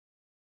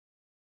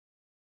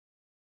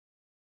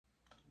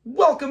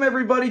Welcome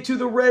everybody to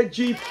the Red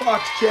G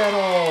Fox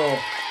channel.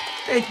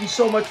 Thank you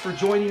so much for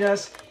joining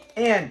us.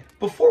 And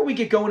before we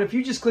get going, if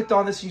you just clicked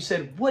on this and you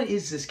said, what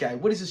is this guy?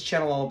 What is this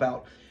channel all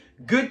about?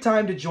 Good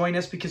time to join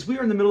us because we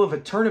are in the middle of a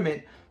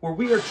tournament where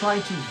we are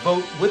trying to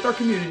vote with our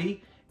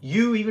community.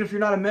 You, even if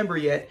you're not a member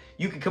yet,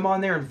 you can come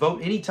on there and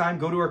vote anytime.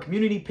 Go to our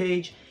community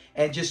page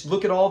and just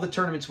look at all the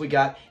tournaments we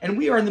got. And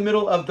we are in the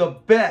middle of the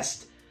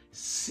best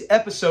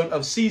episode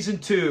of season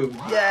 2.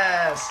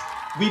 Yes!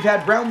 We've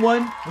had round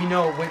 1. We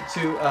know it went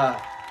to,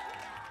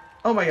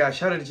 oh my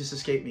gosh, how did it just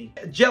escape me?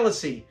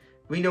 Jealousy.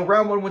 We know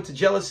round 1 went to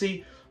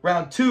jealousy.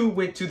 Round 2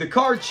 went to the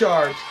card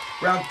charge.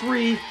 Round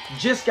 3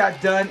 just got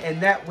done,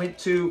 and that went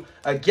to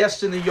a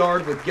guest in the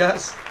yard with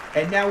Gus.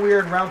 And now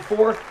we're in round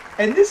 4,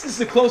 and this is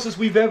the closest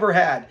we've ever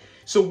had.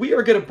 So we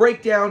are going to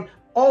break down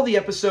all the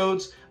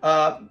episodes.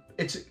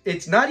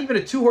 It's not even a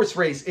 2-horse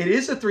race. It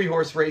is a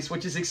 3-horse race,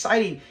 which is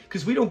exciting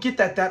because we don't get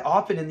that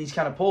often in these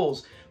kind of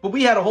polls. But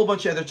we had a whole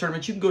bunch of other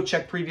tournaments. You can go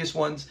check previous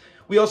ones.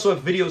 We also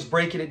have videos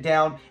breaking it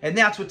down, and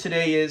that's what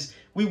today is.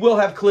 We will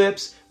have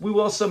clips. We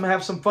will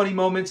have some funny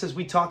moments as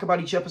we talk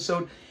about each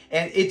episode,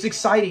 and it's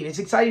exciting. It's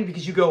exciting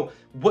because you go,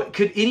 what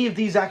could any of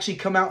these actually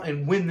come out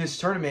and win this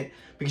tournament?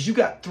 Because you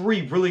got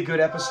 3 really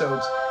good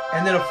episodes,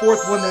 and then a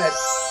 4th one that,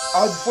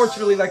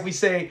 unfortunately, like we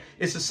say,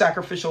 is a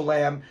sacrificial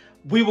lamb.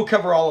 We will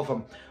cover all of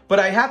them. But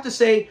I have to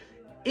say,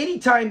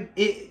 anytime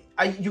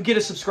you get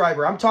a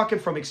subscriber, I'm talking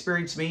from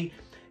experience me,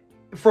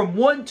 from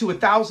 1 to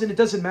 1,000, it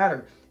doesn't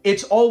matter.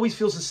 It always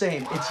feels the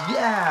same.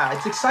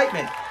 It's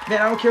excitement. Man,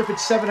 I don't care if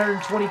it's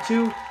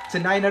 722 to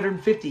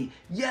 950.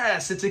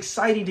 Yes, it's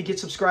exciting to get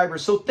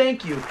subscribers. So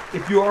thank you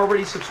if you're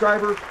already a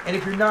subscriber. And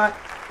if you're not,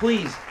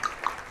 please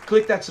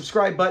click that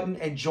subscribe button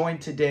and join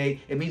today.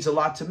 It means a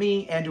lot to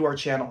me and to our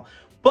channel.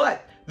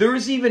 But there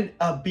is even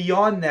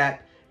beyond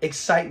that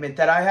excitement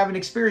that I haven't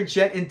experienced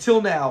yet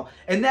until now,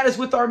 and that is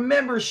with our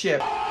membership,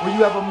 where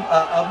you have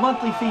a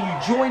monthly fee.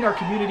 You join our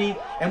community,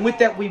 and with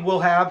that we will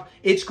have,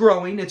 it's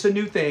growing, it's a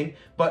new thing,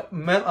 but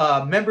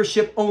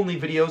membership only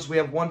videos. We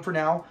have 1 for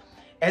now,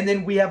 and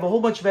then we have a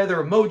whole bunch of other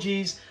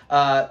emojis,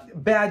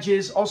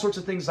 badges, all sorts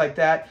of things like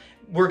that.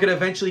 We're going to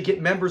eventually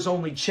get members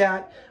only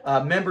chat,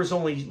 members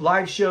only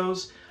live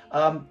shows,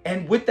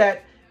 and with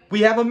that, we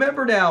have a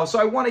member now, so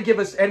I want to give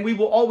us, and we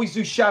will always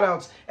do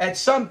shout-outs at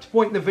some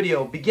point in the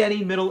video,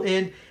 beginning, middle,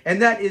 end,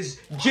 and that is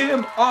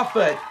Jim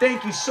Offit.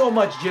 Thank you so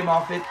much, Jim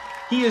Offit.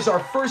 He is our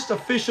first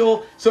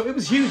official, so it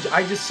was huge.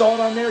 I just saw it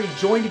on there. He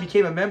joined, he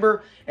became a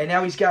member, and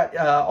now he's got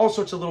all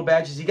sorts of little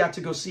badges. He got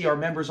to go see our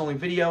members-only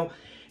video.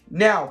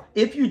 Now,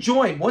 if you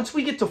join, once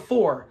we get to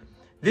 4,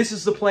 this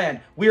is the plan.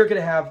 We are going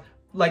to have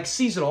like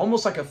seasonal,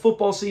 almost like a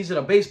football season,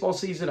 a baseball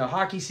season, a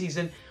hockey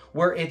season,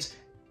 where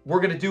we're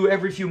going to do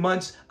every few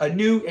months a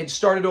new and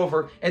start it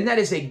over. And that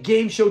is a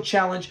game show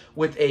challenge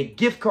with a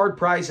gift card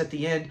prize at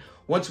the end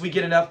once we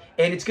get enough.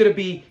 And it's going to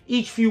be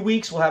each few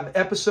weeks we'll have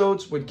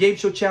episodes with game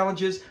show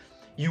challenges.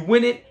 You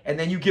win it, and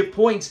then you get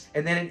points.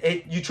 And then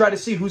you try to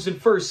see who's in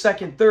first,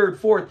 second, third,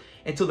 fourth,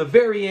 until the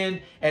very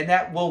end. And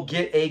that will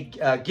get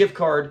a gift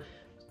card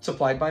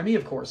supplied by me,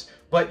 of course.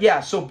 But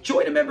yeah, so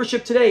join a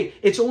membership today.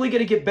 It's only going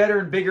to get better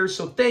and bigger.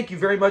 So thank you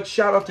very much.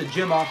 Shout out to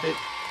Jim Offit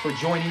for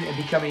joining and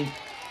becoming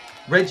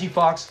Red G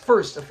Fox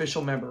first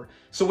official member.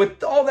 So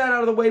with all that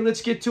out of the way,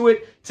 let's get to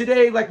it.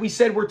 Today, like we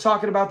said, we're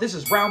talking about, this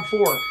is round 4.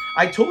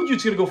 I told you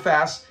it's going to go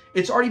fast.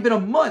 It's already been a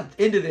month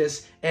into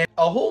this, and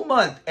a whole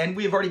month, and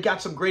we've already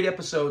got some great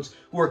episodes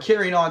who are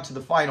carrying on to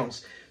the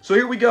finals. So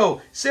here we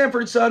go.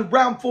 Sanford Son,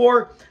 round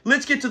 4.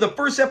 Let's get to the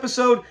first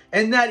episode,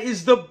 and that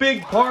is the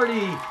big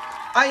party.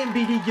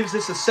 IMBD gives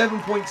this a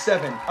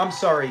 7.7. I'm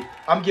sorry.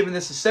 I'm giving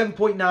this a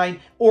 7.9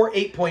 or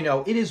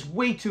 8.0. It is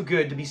way too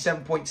good to be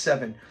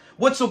 7.7.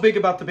 What's so big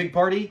about the big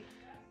party?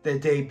 The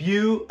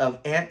debut of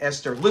Aunt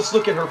Esther. Let's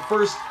look at her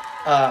first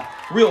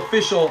real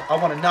official I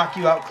want to knock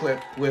you out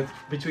clip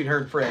between her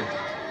and Fred.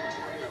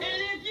 And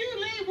if you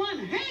lay one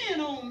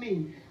hand on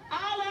me,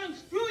 I'll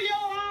unscrew your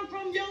arm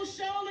from your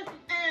shoulder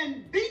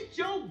and beat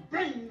your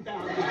brains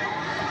out.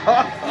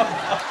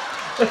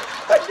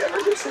 I never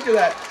did think of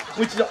that.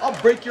 Which is, I'll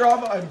break your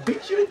arm and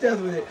beat you to death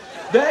with it.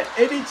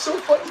 And it's so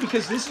funny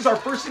because this is our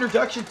first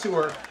introduction to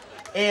her.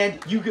 And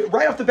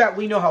right off the bat,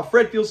 we know how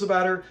Fred feels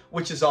about her,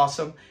 which is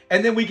awesome.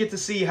 And then we get to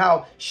see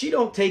how she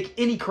don't take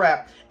any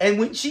crap. And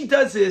when she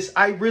does this,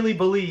 I really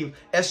believe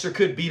Esther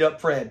could beat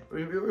up Fred.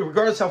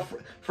 Regardless how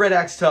Fred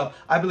acts tough,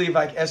 I believe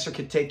like Esther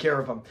could take care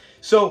of him.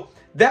 So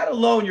that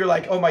alone, you're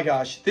like, oh my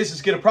gosh, this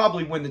is going to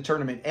probably win the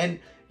tournament. And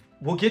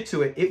we'll get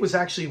to it. It was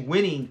actually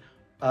winning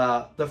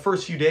the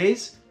first few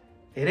days.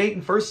 It ain't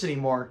in first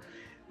anymore.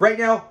 Right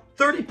now,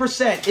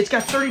 30%. It's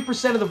got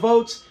 30% of the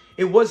votes.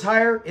 It was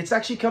higher. It's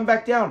actually come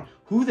back down.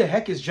 Who the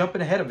heck is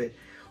jumping ahead of it?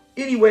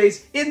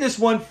 Anyways, in this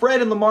one, Fred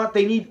and Lamont,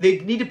 they need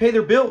to pay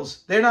their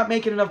bills. They're not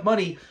making enough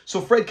money. So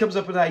Fred comes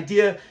up with an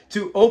idea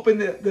to open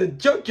the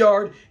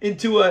junkyard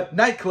into a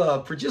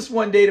nightclub for just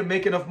one day to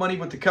make enough money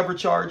with the cover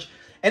charge.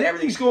 And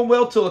everything's going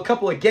well till a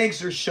couple of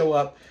gangsters show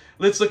up.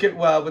 Let's look at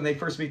when they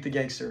first meet the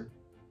gangster.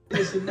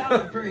 It's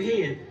 $1 per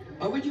head.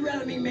 Or would you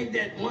rather me make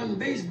that one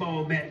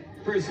baseball bat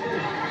per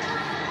square?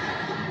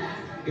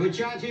 You in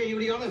charge here, you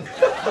the owner?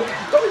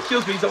 It always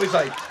kills me. He's always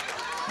like,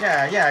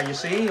 yeah, you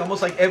see?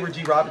 Almost like Edward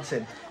G.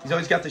 Robinson. He's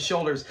always got the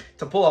shoulders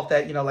to pull off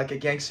that, like a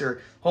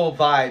gangster whole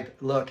vibe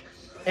look.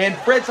 And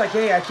Fred's like,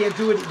 hey, I can't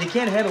do it. They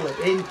can't handle it.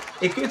 And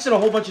it gets in a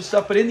whole bunch of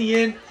stuff. But in the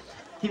end,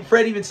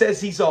 Fred even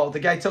says the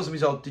guy tells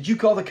him, did you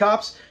call the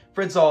cops?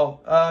 Fred's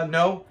all,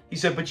 no. He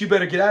said, but you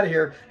better get out of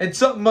here. And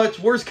something much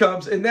worse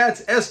comes, and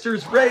that's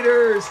Esther's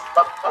Raiders.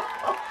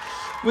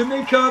 When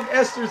they come,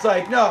 Esther's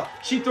like, no.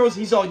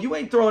 He's all, you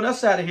ain't throwing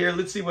us out of here.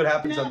 Let's see what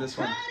happens on this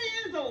one. Party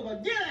is over.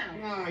 Get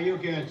out. No, you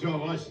can't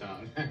throw us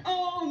out.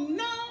 Oh,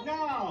 no.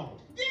 No.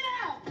 Get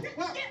out.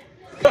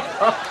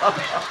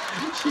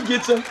 She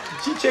gets them.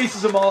 She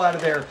chases them all out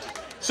of there.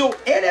 So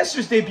Aunt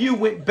Esther's debut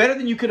went better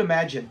than you could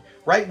imagine,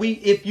 right?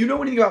 If you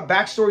know anything about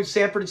backstory,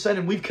 Sanford and Son,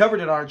 and we've covered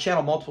it on our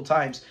channel multiple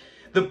times,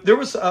 there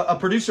was a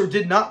producer who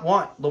did not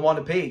want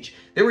LaWanda Page.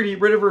 They were going to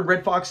get rid of her, and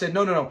Red Fox said,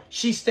 no,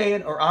 she's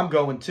staying or I'm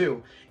going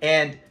too.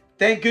 And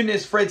thank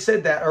goodness Fred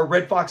said that, or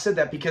Red Fox said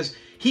that, because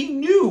he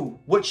knew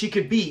what she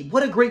could be.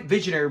 What a great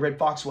visionary Red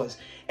Fox was.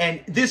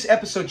 And this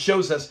episode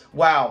shows us,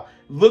 wow,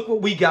 look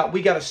what we got.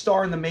 We got a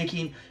star in the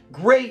making.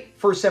 Great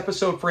first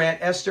episode for Aunt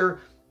Esther.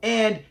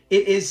 And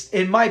it is,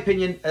 in my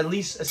opinion, at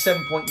least a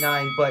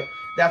 7.9. But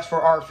that's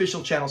for our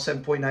official channel,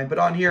 7.9. But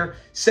on here,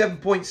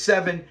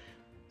 7.7.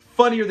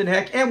 Funnier than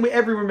heck. And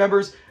everyone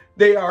remembers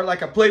they are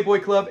like a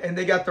Playboy club. And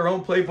they got their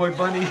own Playboy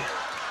bunny.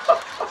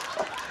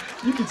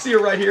 You can see her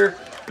right here.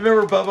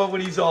 Remember Bubba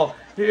when he's all,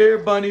 here,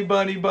 bunny,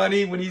 bunny,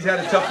 bunny, when he's had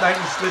a tough night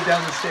and he slid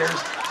down the stairs.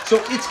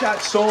 So it's got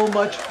so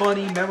much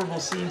funny, memorable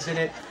scenes in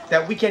it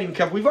that we can't even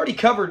cover. We've already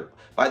covered.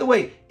 By the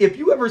way, if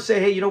you ever say,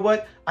 hey, you know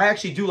what? I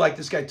actually do like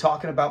this guy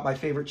talking about my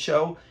favorite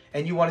show,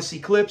 and you want to see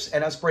clips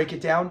and us break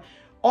it down,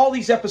 all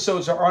these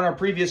episodes are on our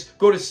previous.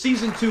 Go to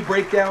Season 2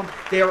 Breakdown.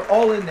 They are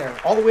all in there,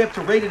 all the way up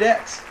to Rated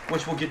X,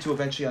 which we'll get to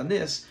eventually on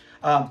this.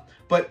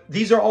 But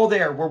these are all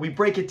there where we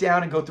break it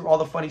down and go through all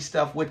the funny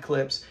stuff with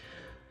clips.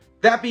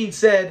 That being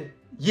said,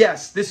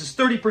 yes, this is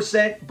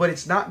 30%, but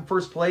it's not in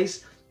first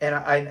place, and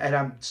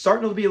I'm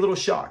starting to be a little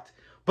shocked.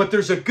 But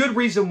there's a good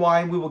reason why,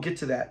 and we will get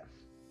to that.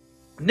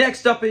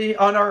 Next up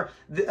on our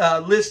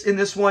list in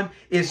this one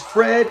is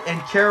Fred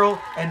and Carol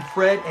and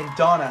Fred and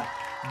Donna.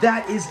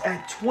 That is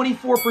at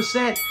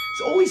 24%. It's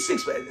only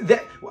 6.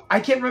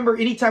 I can't remember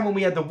any time when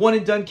we had the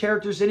one-and-done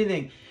characters,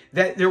 anything,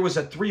 that there was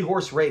a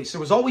 3-horse race.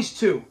 There was always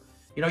 2.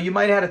 You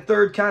might have had a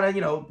third kind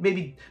of,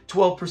 maybe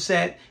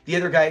 12%, the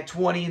other guy at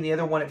 20, and the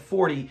other one at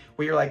 40,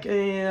 where you're like,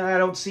 I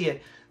don't see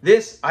it.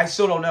 This, I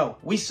still don't know.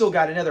 We still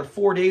got another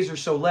 4 days or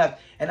so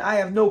left, and I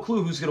have no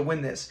clue who's going to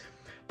win this.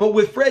 But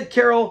with Fred,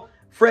 Carol,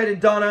 Fred,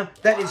 and Donna,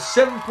 that is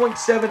 7.7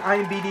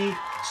 IMDb.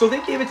 So they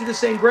gave it to the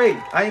same grade.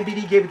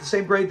 IMDb gave it the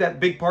same grade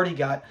that Big Party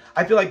got.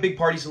 I feel like Big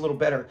Party's a little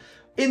better.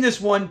 In this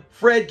one,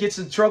 Fred gets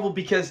in trouble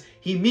because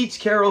he meets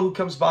Carol, who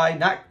comes by,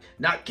 not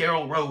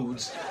Carol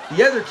Rhodes,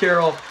 the other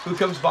Carol who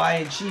comes by,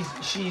 and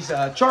she's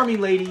a charming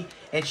lady,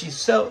 and she's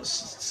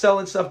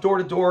selling stuff door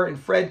to door, and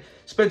Fred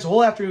spends the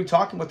whole afternoon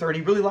talking with her, and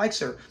he really likes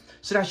her.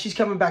 So now she's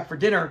coming back for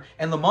dinner,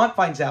 and Lamont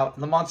finds out,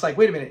 and Lamont's like,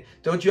 wait a minute,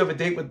 don't you have a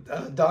date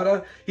with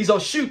Donna? He's all,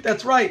 shoot,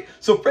 that's right.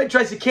 So Fred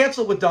tries to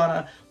cancel it with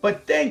Donna,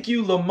 but thank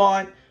you,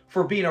 Lamont,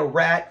 for being a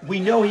rat.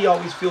 We know he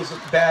always feels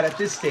bad at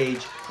this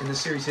stage in the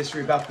series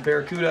history about the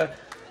Barracuda.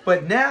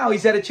 But now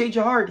he's had a change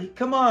of heart.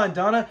 Come on,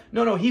 Donna.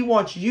 No, he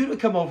wants you to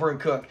come over and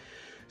cook.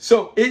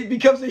 So it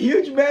becomes a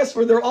huge mess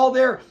where they're all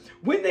there.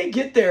 When they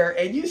get there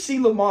and you see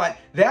Lamont,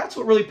 that's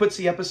what really puts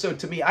the episode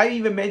to me. I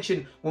even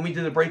mentioned when we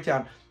did the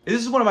breakdown,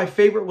 this is one of my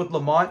favorite with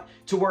Lamont,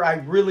 to where I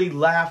really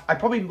laugh. I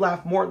probably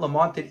laugh more at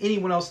Lamont than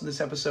anyone else in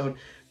this episode,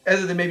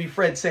 other than maybe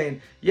Fred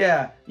saying,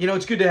 yeah,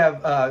 it's good to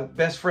have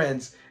best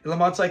friends. And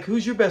Lamont's like,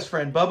 who's your best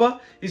friend, Bubba?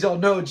 He's all,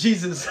 no,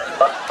 Jesus.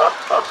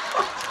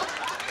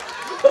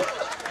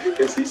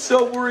 Because he's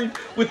so worried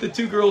with the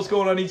 2 girls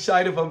going on each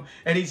side of him,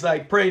 and he's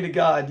like praying to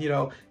God,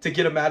 to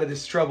get him out of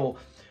this trouble.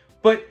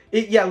 But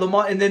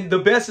Lamont, and then the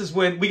best is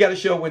when we got a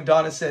show when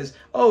Donna says,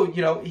 oh,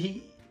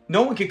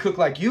 no one can cook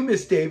like you,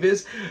 Miss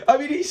Davis. I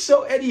mean, he's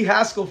so Eddie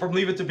Haskell from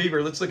Leave It to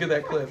Beaver. Let's look at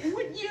that clip.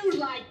 Would you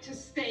like to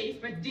stay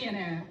for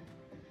dinner?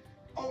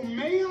 Oh,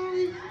 may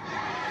I?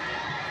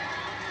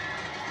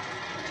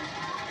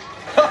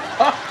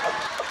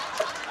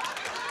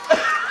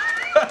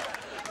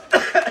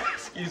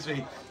 Excuse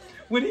me.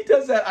 When he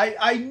does that,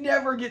 I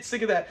never get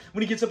sick of that.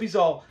 When he gets up, he's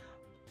all,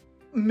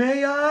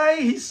 may I?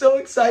 He's so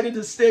excited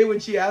to stay when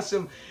she asks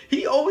him.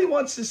 He only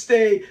wants to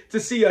stay to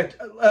see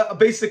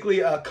basically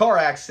a car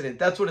accident.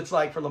 That's what it's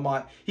like for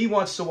Lamont. He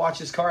wants to watch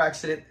his car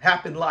accident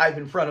happen live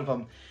in front of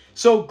him.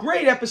 So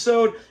great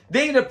episode.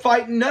 They end up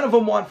fighting. None of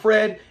them want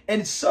Fred.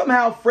 And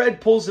somehow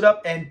Fred pulls it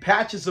up and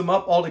patches them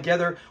up all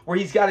together, where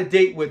he's got a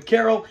date with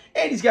Carol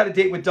and he's got a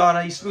date with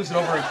Donna. He smooths it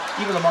over, and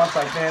even Lamont's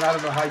like, man, I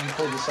don't know how you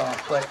pulled this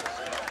off. But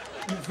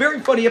very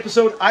funny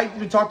episode. I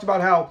even talked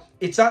about how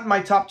it's not in my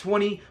top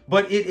 20,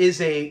 but it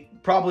is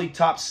probably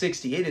top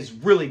 60. It is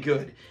really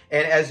good.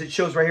 And as it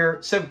shows right here,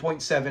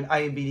 7.7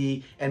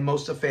 IMDb, and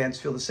most of fans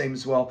feel the same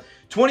as well.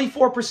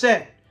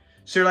 24%.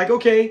 So you're like,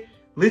 okay,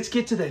 let's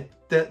get to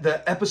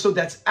the episode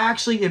that's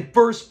actually in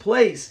first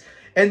place.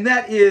 And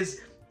that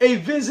is a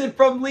visit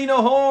from Lena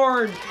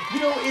Horne.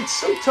 You know, it's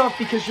so tough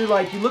because you're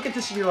like, you look at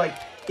this and you're like,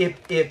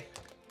 if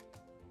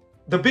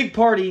the Big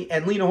Party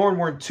and Lena Horne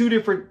were in two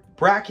different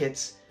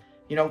brackets,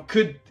 you know,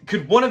 could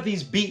one of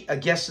these beat a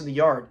Guest in the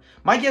Yard?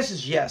 My guess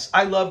is yes.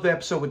 I love the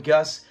episode with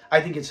Gus. I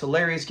think it's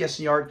hilarious, Guest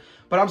in the Yard.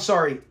 But I'm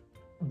sorry,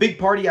 Big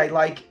Party I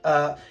like.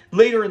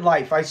 Later in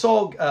life, I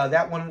saw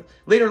that one.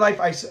 Later in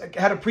life, I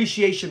had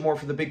appreciation more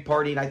for the Big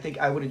Party, and I think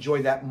I would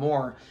enjoy that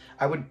more.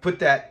 I would put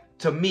that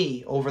to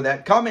me over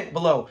that. Comment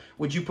below,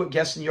 would you put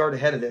Guest in the Yard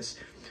ahead of this?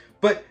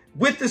 But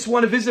with this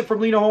one, a visit from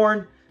Lena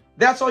Horne,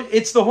 that's all.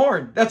 It's the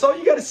horn. That's all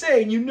you got to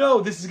say, and you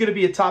know this is going to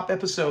be a top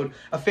episode,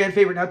 a fan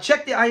favorite. Now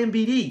check the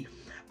IMDb.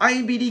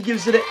 IMDb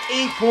gives it an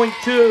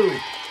 8.2,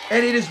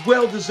 and it is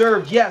well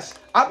deserved. Yes,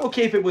 I'm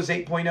okay if it was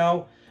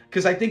 8.0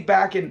 because I think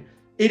back and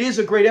it is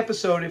a great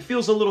episode. It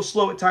feels a little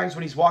slow at times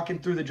when he's walking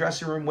through the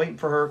dressing room waiting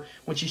for her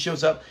when she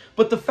shows up.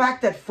 But the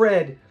fact that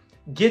Fred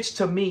gets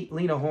to meet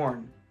Lena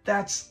Horne,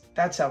 that's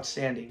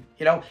outstanding,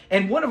 you know.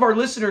 And one of our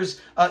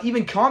listeners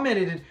even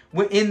commented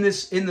in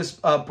this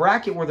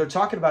bracket where they're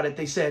talking about it.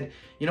 They said,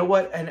 you know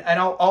what, and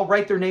I'll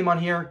write their name on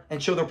here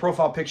and show their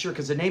profile picture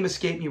because the name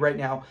escaped me right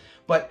now,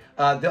 but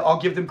I'll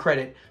give them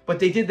credit. But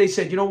they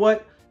said, you know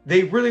what,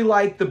 they really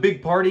liked the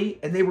Big Party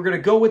and they were going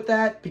to go with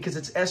that because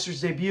it's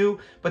Esther's debut.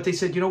 But they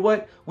said, you know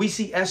what, we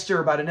see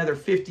Esther about another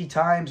 50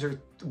 times or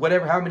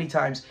whatever, how many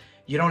times.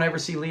 You don't ever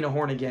see Lena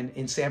Horne again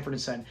in Sanford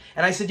and Son.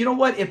 And I said, you know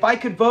what? If I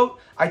could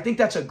vote, I think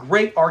that's a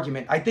great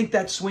argument. I think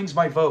that swings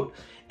my vote.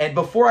 And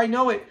before I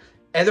know it,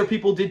 other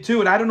people did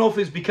too. And I don't know if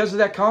it's because of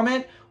that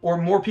comment or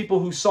more people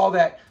who saw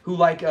that, who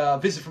like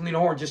Visit from Lena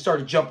Horne, just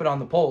started jumping on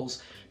the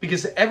polls.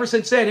 Because ever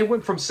since then, it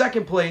went from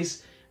second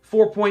place,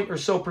 4 point or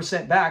so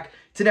percent back,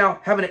 to now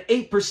having an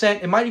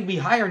 8%, it might even be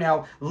higher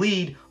now,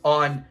 lead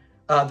on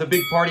the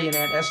Big Party and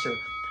Aunt Esther.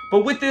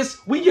 But with this,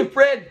 we give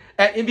Fred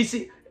at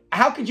NBC.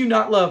 How could you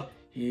not love...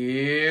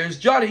 Here's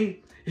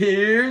Johnny.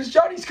 Here's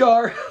Johnny's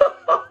car.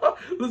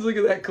 Let's look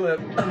at that clip.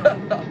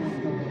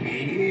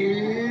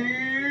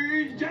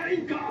 Here's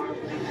Johnny's car.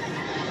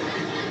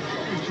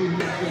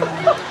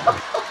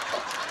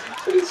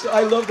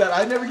 I love that.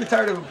 I never get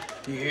tired of him.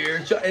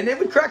 Here's Johnny. And it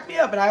would crack me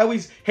up. And I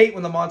always hate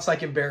when Lamont's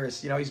like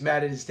embarrassed. You know, he's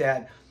mad at his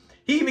dad.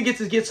 He even gets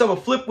to get some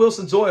of Flip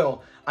Wilson's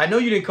oil. I know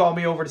you didn't call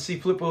me over to see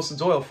Flip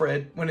Wilson's oil,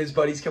 Fred, when his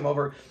buddies come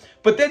over.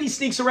 But then he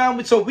sneaks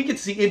around. So we get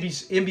to see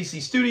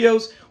NBC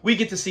Studios. We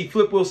get to see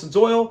Flip Wilson's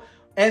oil.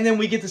 And then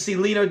we get to see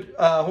Lena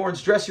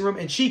Horne's dressing room.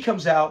 And she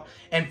comes out.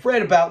 And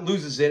Fred about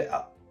loses it.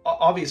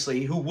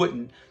 Obviously, who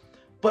wouldn't?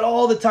 But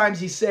all the times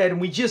he said,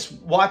 and we just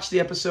watched the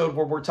episode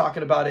where we're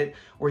talking about it,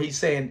 where he's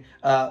saying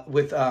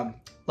with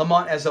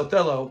Lamont as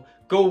Othello,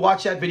 go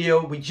watch that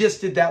video. We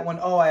just did that one.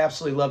 Oh, I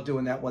absolutely love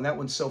doing that one. That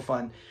one's so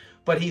fun.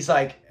 But he's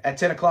like, at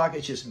 10 o'clock,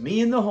 it's just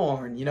me and the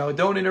horn, you know,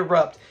 don't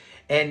interrupt.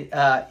 And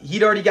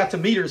he'd already got to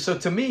meet her. So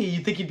to me,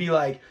 you'd think he'd be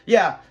like,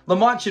 yeah,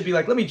 Lamont should be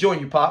like, let me join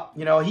you, Pop.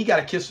 You know, he got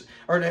a kiss.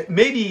 Or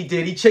maybe he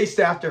did. He chased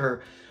after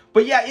her.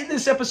 But yeah, in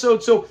this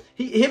episode, so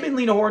him and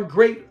Lena Horne,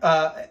 great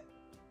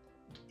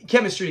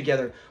chemistry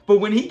together. But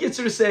when he gets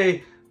her to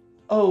say,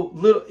 oh,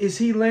 little, is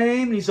he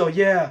lame? And he's all,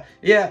 yeah.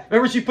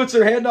 Remember she puts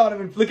her hand on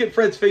him and look at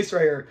Fred's face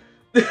right here.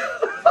 He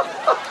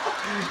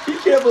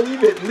can't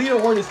believe it. Lena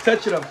Horne is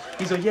touching him.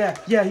 He's like,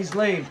 yeah, he's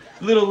lame.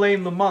 Little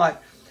lame Lamont.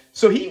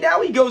 So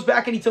now he goes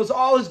back and he tells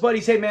all his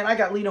buddies, hey, man, I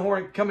got Lena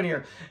Horne coming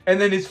here. And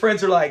then his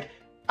friends are like,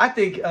 I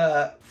think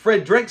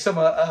Fred drank some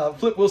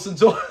Flip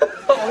Wilson's oil.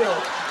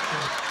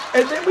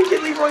 And then we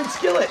get Leroy and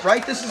Skillet,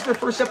 right? This is their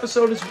first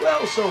episode as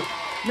well. So,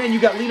 man, you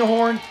got Lena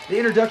Horne, the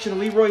introduction of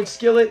Leroy and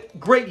Skillet.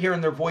 Great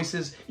hearing their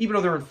voices, even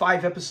though they're in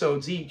 5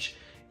 episodes each.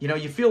 You know,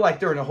 you feel like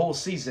they're in a whole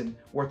season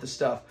worth of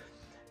stuff.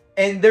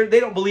 And they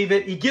don't believe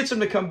it. He gets them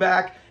to come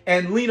back.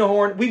 And Lena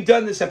Horne, we've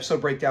done this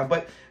episode breakdown,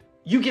 but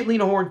you get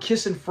Lena Horne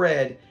kissing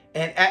Fred.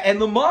 And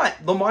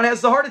Lamont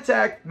has the heart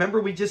attack. Remember,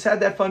 we just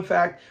had that fun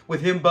fact with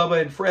him,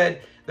 Bubba, and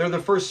Fred. They're the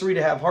first 3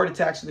 to have heart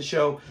attacks in the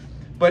show.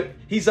 But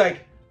he's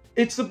like,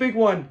 it's the big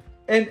one.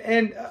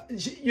 And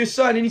your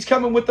son, and he's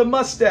coming with the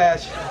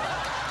mustache.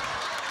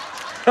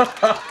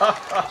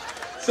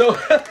 So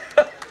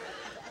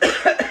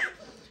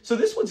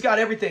this one's got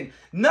everything.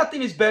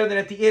 Nothing is better than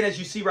at the end, as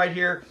you see right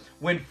here,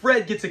 when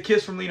Fred gets a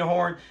kiss from Lena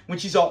Horne, when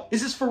she's all,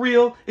 is this for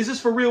real? Is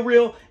this for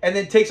real? And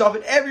then takes off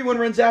and everyone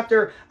runs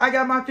after her. I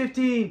got my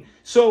 15.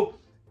 So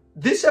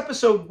this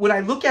episode, when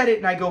I look at it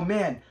and I go,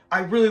 man,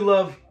 I really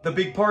love the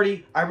Big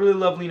Party. I really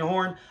love Lena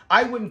Horne.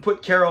 I wouldn't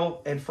put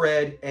Carol and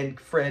Fred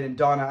and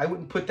Donna. I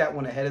wouldn't put that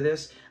one ahead of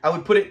this. I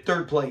would put it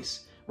 3rd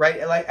place,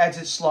 right? Like as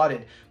it's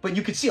slotted. But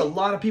you could see a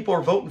lot of people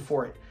are voting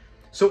for it.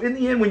 So in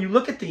the end, when you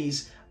look at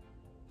these,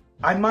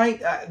 I might,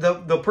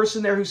 the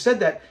person there who said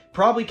that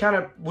probably kind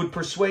of would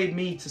persuade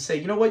me to say,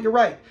 you know what, you're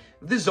right.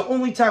 This is the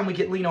only time we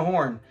get Lena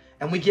Horne.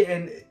 And we get,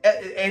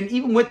 and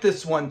even with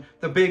this one,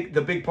 the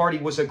Big Party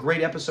was a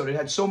great episode. It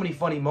had so many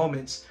funny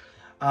moments.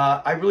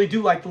 I really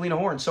do like the Lena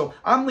Horne. So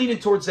I'm leaning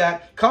towards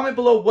that. Comment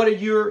below, what are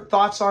your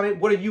thoughts on it?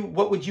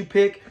 What would you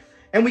pick?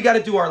 And we got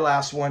to do our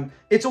last one.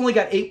 It's only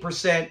got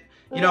 8%.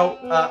 You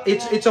know,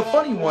 it's a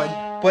funny one.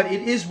 but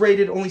it is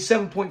rated only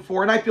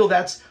 7.4, and I feel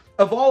that's,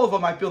 of all of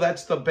them, I feel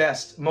that's the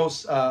best,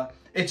 most,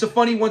 it's a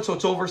funny one, so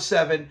it's over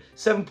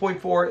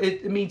 7.4.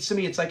 It means to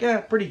me, it's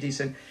like, pretty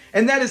decent.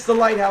 And that is The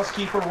Lighthouse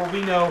Keeper, where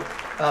we know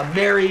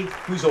Mary,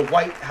 who's a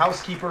white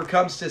housekeeper,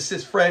 comes to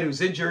assist Fred,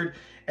 who's injured.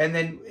 And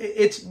then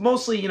it's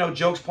mostly, you know,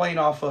 jokes playing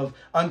off of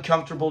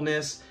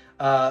uncomfortableness,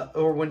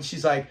 or when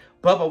she's like,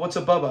 Bubba, what's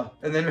a Bubba?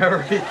 And then remember,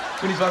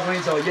 when he's walking,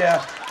 he's all,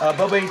 yeah,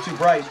 Bubba ain't too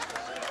bright.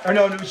 Or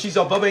no, she's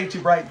all, Bubba ain't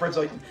too bright. Fred's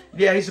like,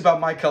 yeah, he's about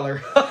my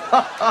color.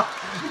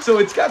 So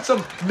it's got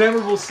some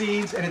memorable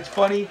scenes, and it's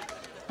funny.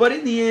 But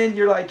in the end,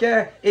 you're like,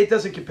 it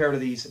doesn't compare to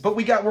these. But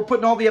we're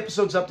putting all the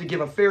episodes up to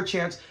give a fair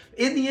chance.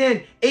 In the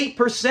end,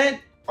 8%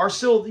 are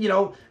still, you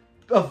know,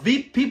 of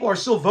people are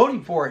still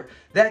voting for it.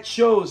 That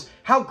shows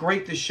how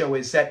great this show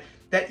is. That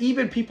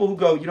even people who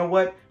go, you know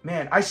what,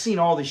 man, I've seen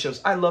all these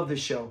shows. I love this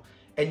show.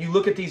 And you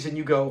look at these and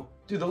you go,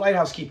 dude, The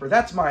Lighthouse Keeper,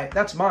 that's mine.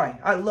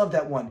 I love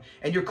that one.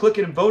 And you're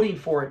clicking and voting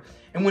for it.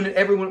 And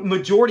when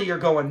majority are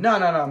going,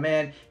 no,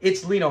 man,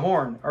 it's Lena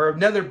Horne. Or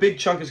another big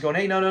chunk is going,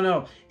 hey,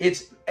 no,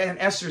 it's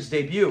Aunt Esther's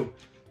debut.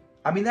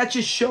 I mean, that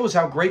just shows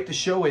how great the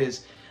show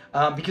is.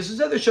 Because there's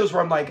other shows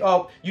where I'm like,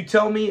 oh, you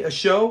tell me a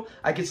show,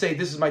 I could say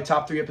this is my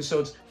top 3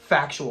 episodes,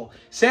 factual.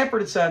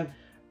 Sanford and Son,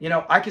 you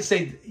know, I could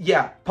say,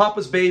 yeah,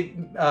 Papa's baby,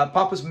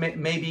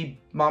 maybe,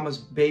 Mama's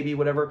baby,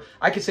 whatever.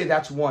 I could say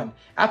that's one.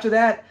 After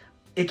that,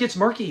 it gets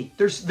murky.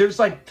 There's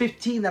like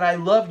 15 that I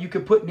love you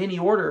could put in any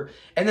order.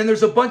 And then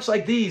there's a bunch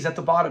like these at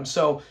the bottom.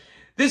 So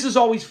this is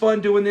always fun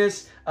doing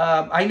this.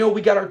 I know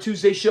we got our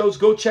Tuesday shows.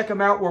 Go check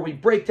them out where we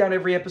break down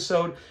every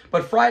episode.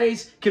 But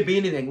Fridays could be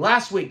anything.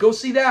 Last week, go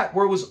see that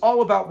where it was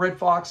all about Red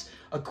Fox.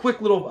 A quick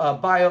little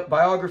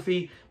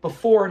biography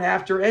before and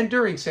after and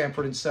during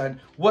Sanford and Son.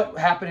 What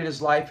happened in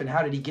his life and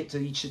how did he get to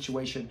each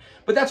situation.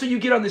 But that's what you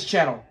get on this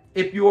channel.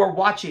 If you are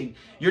watching,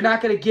 you're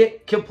not going to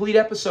get complete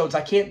episodes.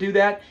 I can't do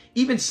that.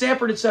 Even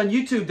Sanford and Son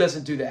YouTube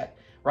doesn't do that,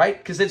 right?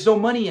 Because there's no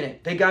money in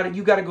it. You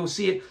got to go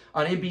see it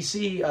on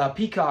NBC,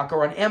 Peacock,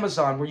 or on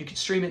Amazon where you can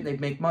stream it and they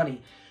make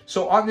money.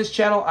 So on this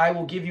channel, I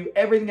will give you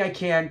everything I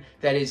can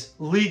that is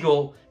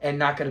legal and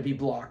not going to be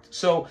blocked.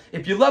 So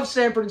if you love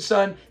Sanford and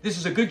Son, this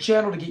is a good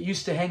channel to get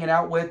used to hanging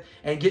out with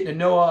and getting to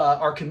know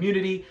our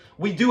community.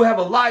 We do have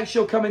a live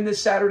show coming this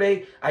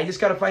Saturday. I just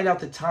got to find out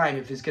the time,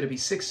 if it's going to be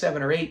 6,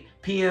 7, or 8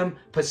 p.m.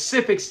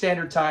 Pacific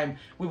Standard Time.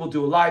 We will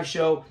do a live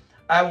show.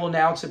 I will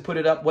announce and put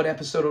it up what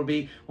episode it'll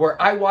be,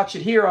 where I watch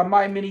it here on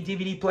my mini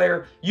DVD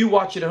player, you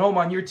watch it at home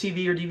on your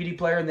TV or DVD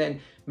player, and then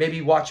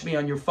maybe watch me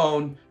on your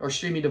phone or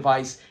streaming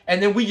device.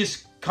 And then we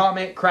just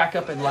comment, crack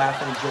up, and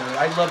laugh and enjoy it.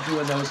 I love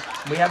doing those.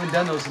 We haven't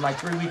done those in like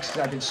 3 weeks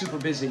because I've been super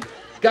busy.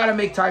 Got to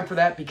make time for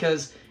that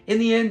because in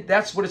the end,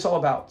 that's what it's all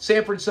about.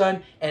 Sanford and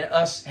Son and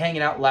us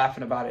hanging out,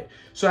 laughing about it.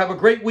 So have a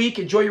great week.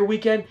 Enjoy your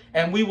weekend.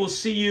 And we will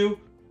see you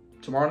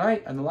tomorrow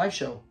night on the live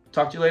show.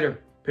 Talk to you later.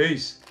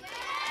 Peace.